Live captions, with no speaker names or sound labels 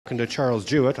talking to Charles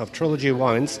Jewett of Trilogy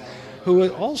Wines, who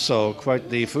is also quite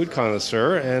the food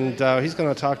connoisseur, and he's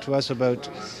going to talk to us about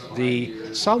the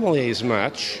Sommelier's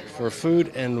match for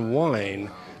food and wine,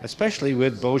 especially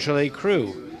with Beaujolais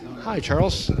Cru. Hi,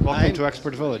 Charles. Welcome Hi. to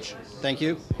Expert Village. Thank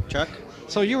you, Chuck.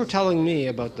 So you were telling me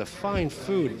about the fine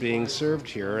food being served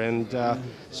here, and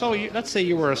let's say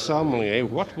you were a sommelier.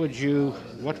 What would you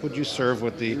serve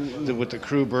with the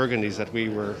Cru Burgundies that we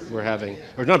were having,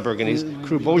 or not Burgundies,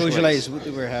 Cru Beaujolais?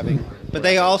 Beaujolais we're having, but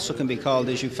they also can be called,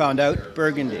 as you found out,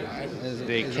 Burgundy.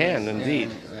 They can indeed.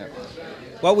 Yeah.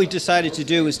 What we decided to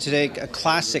do is to take a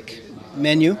classic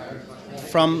menu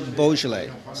from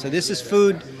Beaujolais. So this is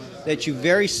food that you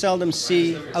very seldom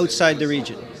see outside the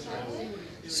region.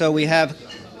 So we have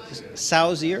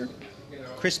sow's ear,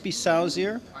 crispy sow's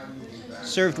ear,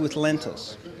 served with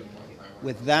lentils.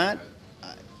 With that,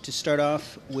 to start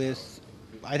off with,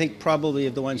 I think probably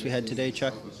of the ones we had today,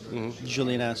 Chuck,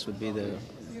 Juliana's would be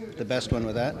the best one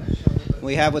with that.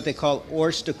 We have what they call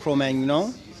ours de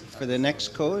Cro-Magnon for the next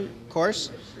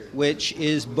course, which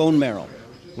is bone marrow.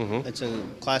 It's a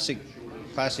classic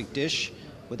dish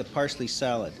with a parsley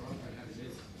salad.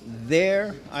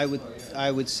 There, I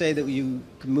would say that you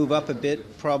can move up a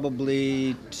bit,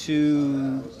 probably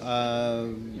to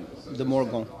the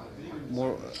Morgon.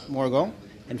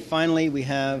 And finally, we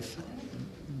have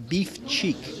beef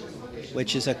cheek,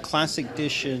 which is a classic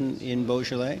dish in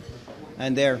Beaujolais.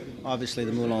 And there, obviously,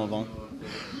 the Moulin Vent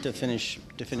to finish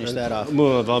that off.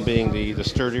 Moulin Vent being the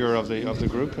sturdier of the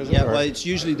group, is it? Yeah, well, it's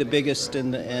usually the biggest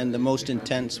and the most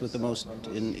intense with the most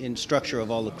in structure of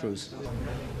all the crus.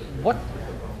 What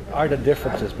are the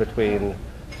differences between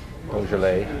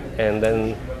Beaujolais and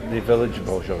then the village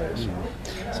Beaujolais?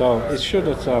 So it's true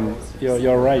that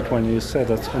you're right when you say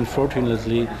that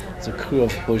unfortunately the cru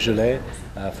of Beaujolais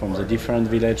from the different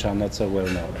villages are not so well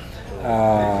known.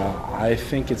 I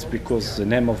think it's because the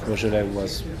name of Beaujolais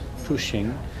was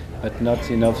pushing, but not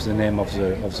enough the name of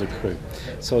the cru.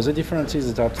 So the difference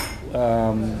is that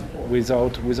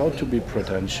without to be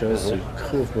pretentious, the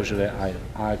cru of Beaujolais are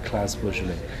high-class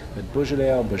Beaujolais. But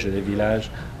Beaujolais or Beaujolais Village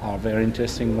are very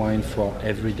interesting wine for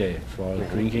every day, for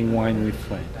drinking wine with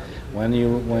friends. When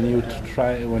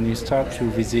you start to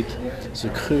visit the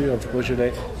cru of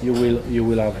Beaujolais, you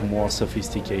will have more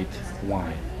sophisticated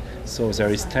wine. So there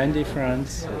is 10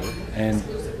 difference, and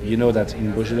you know that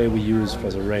in Beaujolais we use for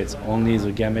the reds only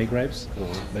the Gamay grapes,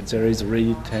 but there is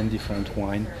really 10 different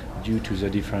wine due to the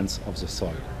difference of the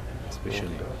soil,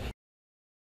 especially.